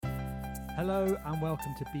Hello and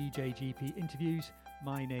welcome to BJGP Interviews.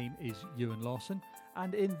 My name is Ewan Lawson,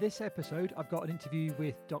 and in this episode I've got an interview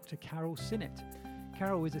with Dr. Carol Sinnott.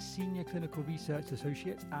 Carol is a Senior Clinical Research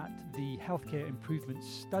Associate at the Healthcare Improvement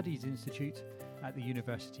Studies Institute at the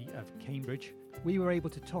University of Cambridge. We were able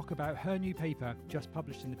to talk about her new paper just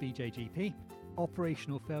published in the BJGP,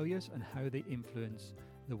 Operational Failures and How They Influence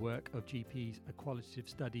the Work of GPs, a Qualitative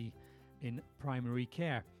Study in Primary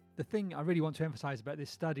Care. The thing I really want to emphasise about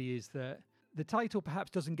this study is that the title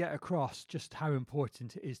perhaps doesn't get across just how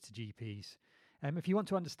important it is to GPs. If you want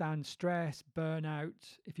to understand stress, burnout,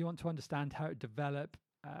 if you want to understand how to develop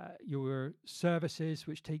your services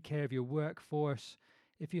which take care of your workforce,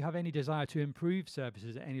 if you have any desire to improve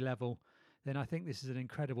services at any level, then I think this is an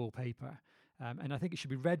incredible paper. And I think it should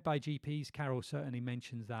be read by GPs. Carol certainly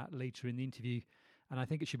mentions that later in the interview. And I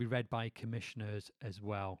think it should be read by commissioners as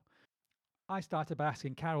well. I started by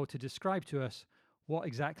asking Carol to describe to us what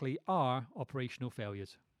exactly are operational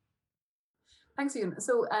failures. Thanks, Ian.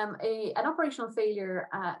 So an operational failure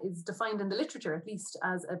is defined in the literature, at least,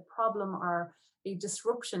 as a problem or a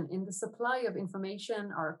disruption in the supply of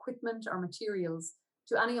information or equipment or materials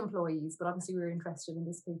to any employees. But obviously, we're interested in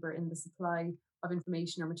this paper in the supply of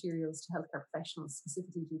information or materials to healthcare professionals,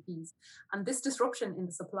 specifically GPs. And this disruption in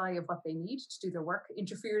the supply of what they need to do their work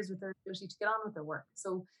interferes with their ability to get on with their work.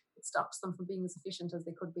 So it stops them from being as efficient as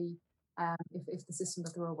they could be if the system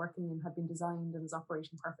that they were working in had been designed and was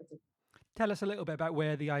operating perfectly. Tell us a little bit about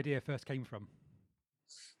where the idea first came from.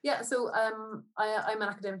 Yeah, so I'm an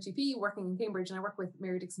academic GP working in Cambridge, and I work with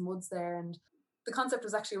Mary Dixon Woods there. And the concept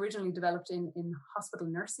was actually originally developed in hospital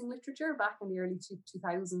nursing literature back in the early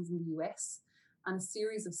 2000s in the US. And a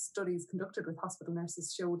series of studies conducted with hospital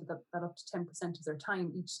nurses showed that up to 10% of their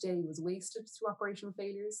time each day was wasted through operational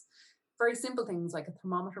failures. Very simple things like a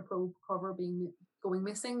thermometer probe cover going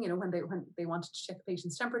missing. You know, when they wanted to check a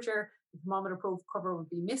patient's temperature, the thermometer probe cover would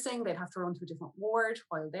be missing. They'd have to run to a different ward.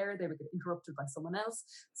 While there, they would get interrupted by someone else.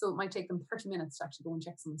 So it might take them 30 minutes to actually go and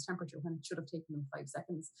check someone's temperature when it should have taken them 5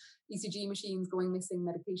 seconds. ECG machines going missing,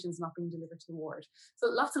 medications not being delivered to the ward. So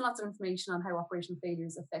lots and lots of information on how operational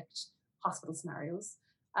failures affect hospital scenarios.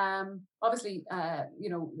 Obviously,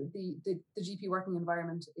 the GP working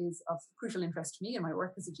environment is of crucial interest to me in my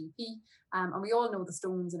work as a GP. And we all know the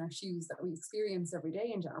stones in our shoes that we experience every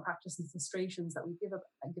day in general practice and frustrations that we give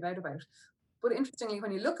out about. But interestingly,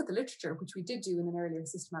 when you look at the literature, which we did do in an earlier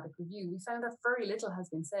systematic review, we found that very little has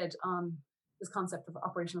been said on this concept of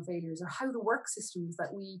operational failures or how the work systems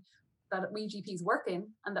that we GPs work in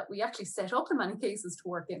and that we actually set up in many cases to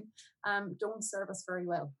work in don't serve us very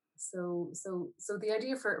well. So the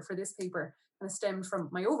idea for this paper kind of stemmed from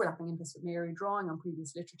my overlapping interest with Mary, drawing on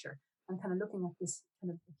previous literature and kind of looking at this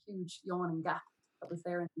kind of huge yawning gap that was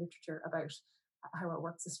there in the literature about how our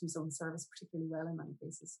work systems don't serve us particularly well in many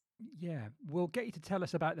cases. Yeah, we'll get you to tell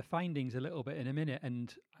us about the findings a little bit in a minute.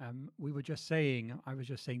 And I was just saying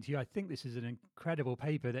to you, I think this is an incredible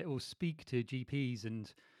paper that will speak to GPs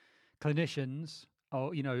and clinicians.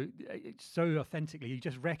 Oh, you know, it's so authentically, you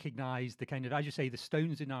just recognize the kind of, as you say, the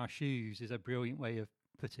stones in our shoes is a brilliant way of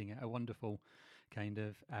putting it, a wonderful kind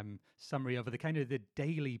of summary of the kind of the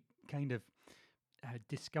daily kind of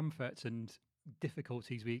discomforts and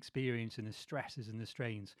difficulties we experience and the stresses and the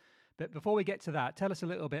strains. But before we get to that, tell us a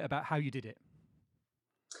little bit about how you did it.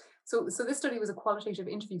 So this study was a qualitative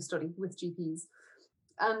interview study with GPs.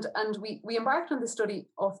 And we embarked on this study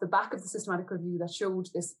off the back of the systematic review that showed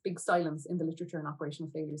this big silence in the literature on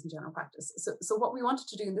operational failures in general practice. So what we wanted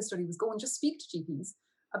to do in this study was go and just speak to GPs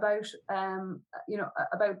about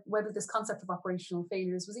whether this concept of operational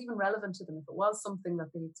failures was even relevant to them, if it was something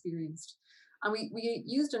that they experienced. And we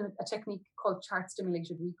used a technique called chart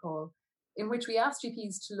stimulated recall, in which we asked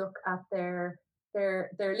GPs to look at their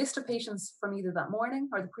list of patients from either that morning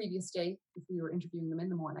or the previous day, if we were interviewing them in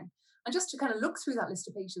the morning, and just to kind of look through that list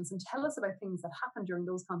of patients and tell us about things that happened during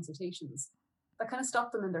those consultations that kind of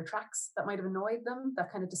stopped them in their tracks, that might have annoyed them,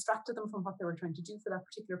 that kind of distracted them from what they were trying to do for that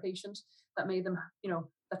particular patient, that made them,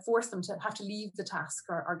 that forced them to have to leave the task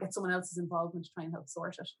or get someone else's involvement to try and help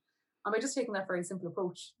sort it. And by just taking that very simple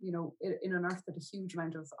approach, it unearthed a huge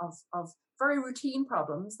amount of very routine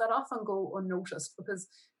problems that often go unnoticed because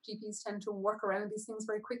GPs tend to work around these things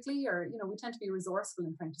very quickly, or, we tend to be resourceful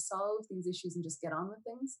in trying to solve these issues and just get on with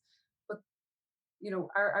things. But,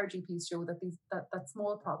 our GPs show that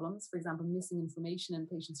small problems, for example, missing information in a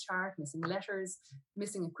patient's chart, missing letters,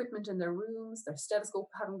 missing equipment in their rooms, their stethoscope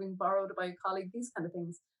having been borrowed by a colleague, these kind of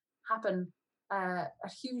things happen at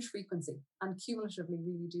huge frequency and cumulatively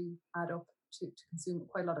really do add up to consume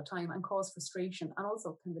quite a lot of time and cause frustration and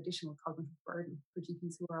also kind of additional cognitive burden for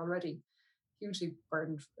GPs who are already hugely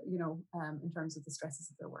burdened, in terms of the stresses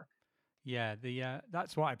of their work. Yeah, the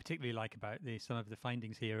that's what I particularly like about some of the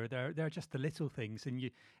findings here. They're just the little things,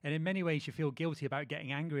 and in many ways you feel guilty about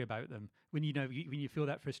getting angry about them when when you feel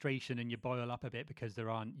that frustration and you boil up a bit because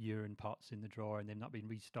there aren't urine pots in the drawer and they've not been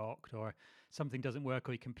restocked, or something doesn't work,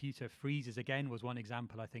 or your computer freezes again was one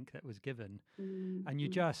example I think that was given. And you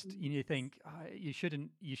just you think you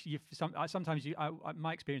shouldn't sometimes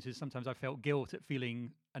my experience is sometimes I felt guilt at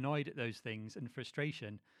feeling annoyed at those things and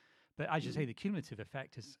frustration, but as you say, the cumulative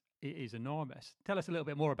effect is enormous. Tell us a little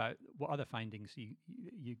bit more about what other findings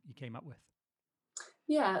you came up with.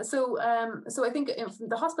 Yeah, so I think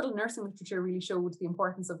the hospital nursing literature really showed the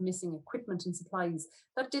importance of missing equipment and supplies.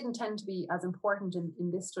 That didn't tend to be as important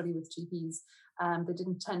in this study with GPs. They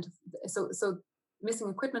didn't tend to, so missing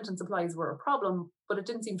equipment and supplies were a problem, but it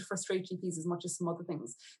didn't seem to frustrate GPs as much as some other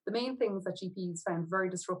things. The main things that GPs found very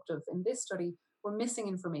disruptive in this study were missing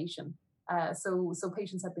information. So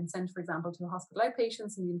patients had been sent, for example, to hospital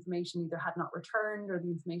outpatients, and the information either had not returned or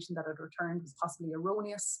the information that had returned was possibly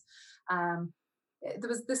erroneous. There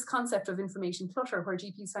was this concept of information clutter where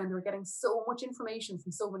GPs found they were getting so much information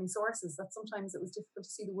from so many sources that sometimes it was difficult to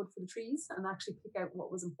see the wood for the trees and actually pick out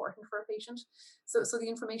what was important for a patient. So the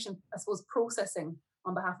information, I suppose, processing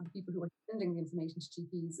on behalf of the people who were sending the information to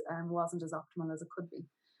GPs wasn't as optimal as it could be.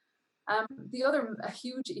 The other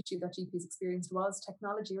huge issue that GPs experienced was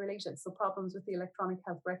technology related. So problems with the electronic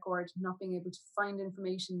health record, not being able to find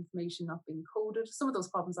information not being coded. Some of those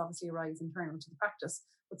problems obviously arise internal to the practice,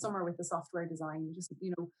 but some are with the software design, just,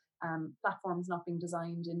 platforms not being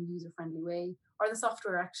designed in a user-friendly way, or the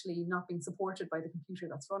software actually not being supported by the computer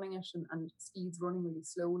that's running it, and speeds running really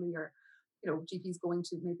slowly, or GPs going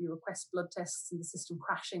to maybe request blood tests and the system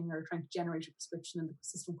crashing, or trying to generate a prescription and the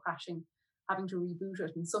system crashing, having to reboot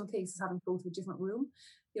it, in some cases having to go to a different room.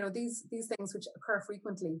 These things, which occur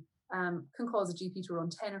frequently, can cause a GP to run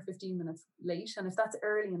 10 or 15 minutes late. And if that's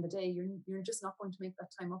early in the day, you're just not going to make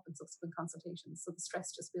that time up in subsequent consultations. So the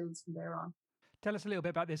stress just builds from there on. Tell us a little bit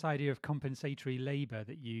about this idea of compensatory labour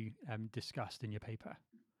that you discussed in your paper.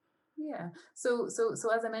 Yeah. So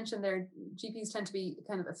as I mentioned there, GPs tend to be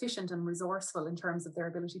kind of efficient and resourceful in terms of their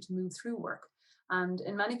ability to move through work. And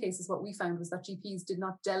in many cases, what we found was that GPs did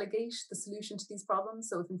not delegate the solution to these problems.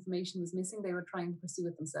 So if information was missing, they would try and pursue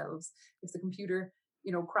it themselves. If the computer,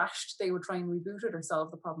 crashed, they would try and reboot it or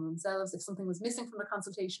solve the problem themselves. If something was missing from the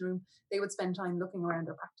consultation room, they would spend time looking around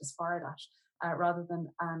their practice for that, rather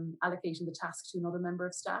than allocating the task to another member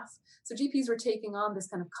of staff. So GPs were taking on this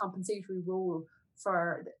kind of compensatory role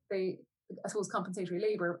for I suppose compensatory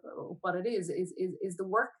labour. What it is the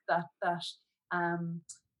work that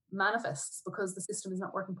manifests because the system is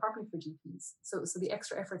not working properly for GPs. So the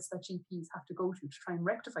extra efforts that GPs have to go to try and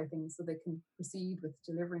rectify things so they can proceed with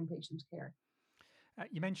delivering patient care.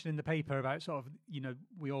 You mentioned in the paper about sort of,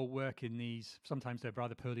 we all work in these, sometimes they're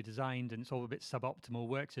rather poorly designed and it's all a bit suboptimal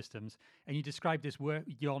work systems. And you described this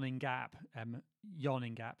yawning gap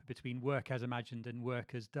between work as imagined and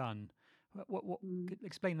work as done.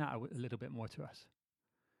 Explain that a little bit more to us.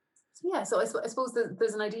 Yeah, so I suppose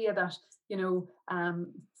there's an idea that,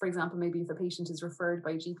 for example, maybe if a patient is referred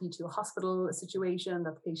by a GP to a hospital situation,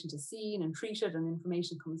 that the patient is seen and treated and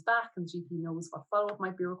information comes back and the GP knows what follow-up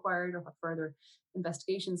might be required or what further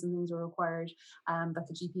investigations and things are required, that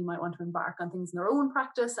the GP might want to embark on things in their own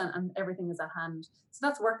practice and everything is at hand. So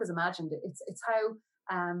that's work as imagined. It's how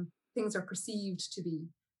things are perceived to be.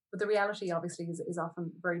 But the reality, obviously, is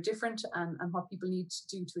often very different, and what people need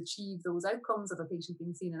to do to achieve those outcomes of a patient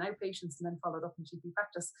being seen in outpatients and then followed up in GP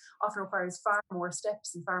practice often requires far more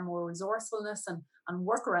steps and far more resourcefulness and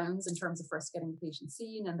workarounds in terms of first getting the patient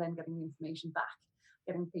seen and then getting the information back,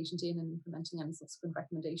 getting the patient in and implementing any subsequent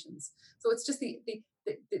recommendations. So it's just the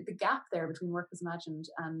gap there between work as imagined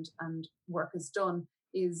and work as done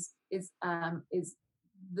is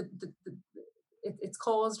it's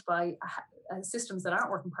caused by systems that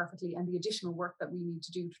aren't working perfectly and the additional work that we need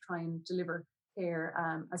to do to try and deliver care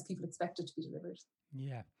as people expect it to be delivered.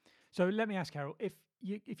 Yeah. So let me ask, Carol, if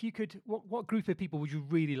you could, what group of people would you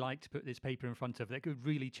really like to put this paper in front of that could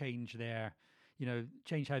really change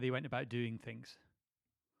change how they went about doing things?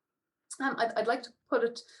 I'd like to put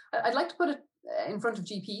it in front of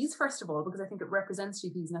GPs, first of all, because I think it represents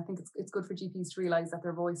GPs, and I think it's good for GPs to realise that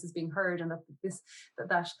their voice is being heard, and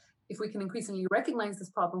that if we can increasingly recognise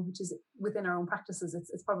this problem, which is within our own practices,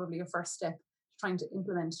 it's probably a first step to trying to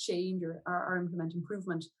implement change or implement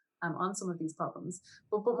improvement on some of these problems.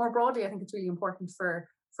 But more broadly, I think it's really important for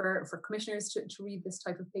commissioners to read this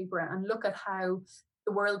type of paper and look at how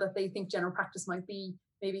the world that they think general practice might be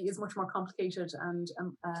maybe is much more complicated and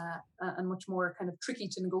much more kind of tricky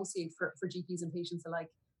to negotiate for GPs and patients alike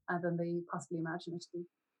than they possibly imagine it to be,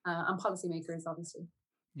 and policymakers, obviously.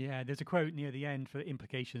 Yeah, there's a quote near the end for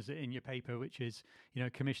implications in your paper, which is,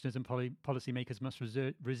 commissioners and policymakers must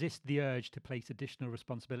resist the urge to place additional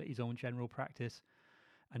responsibilities on general practice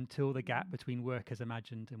until the gap between work as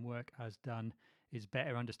imagined and work as done is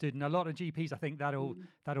better understood. And a lot of GPs, I think that'll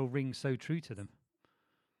ring so true to them.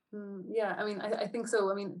 Yeah, I mean, I think so.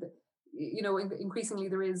 I mean, increasingly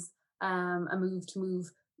there is a move to move,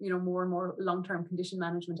 more and more long-term condition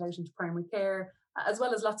management out into primary care, as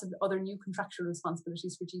well as lots of other new contractual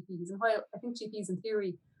responsibilities for GPs. And while I think GPs in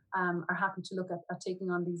theory are happy to look at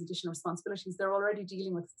taking on these additional responsibilities, they're already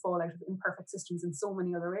dealing with fallout of imperfect systems in so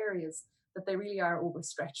many other areas that they really are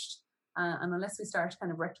overstretched. And unless we start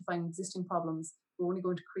kind of rectifying existing problems, we're only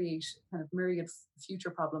going to create kind of myriad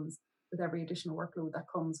future problems with every additional workload that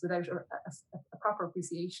comes without a proper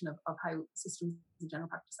appreciation of how systems in general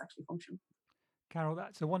practice actually function. Carol,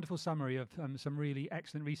 that's a wonderful summary of some really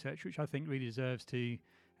excellent research, which I think really deserves to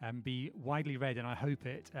be widely read, and I hope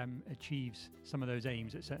it achieves some of those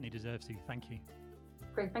aims. It certainly deserves to. Thank you.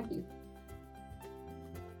 Great, thank you.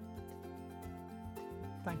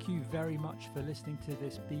 Thank you very much for listening to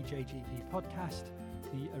this BJGP podcast.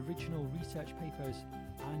 The original research papers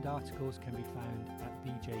and articles can be found at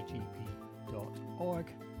bjgp.org.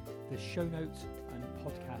 The show notes and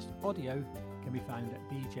podcast audio can be found at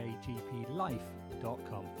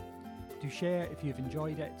bjgplife.com. Do share if you've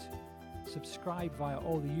enjoyed it. Subscribe via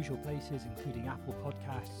all the usual places, including Apple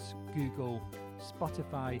Podcasts, Google,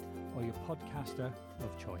 Spotify, or your podcaster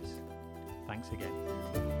of choice. Thanks again.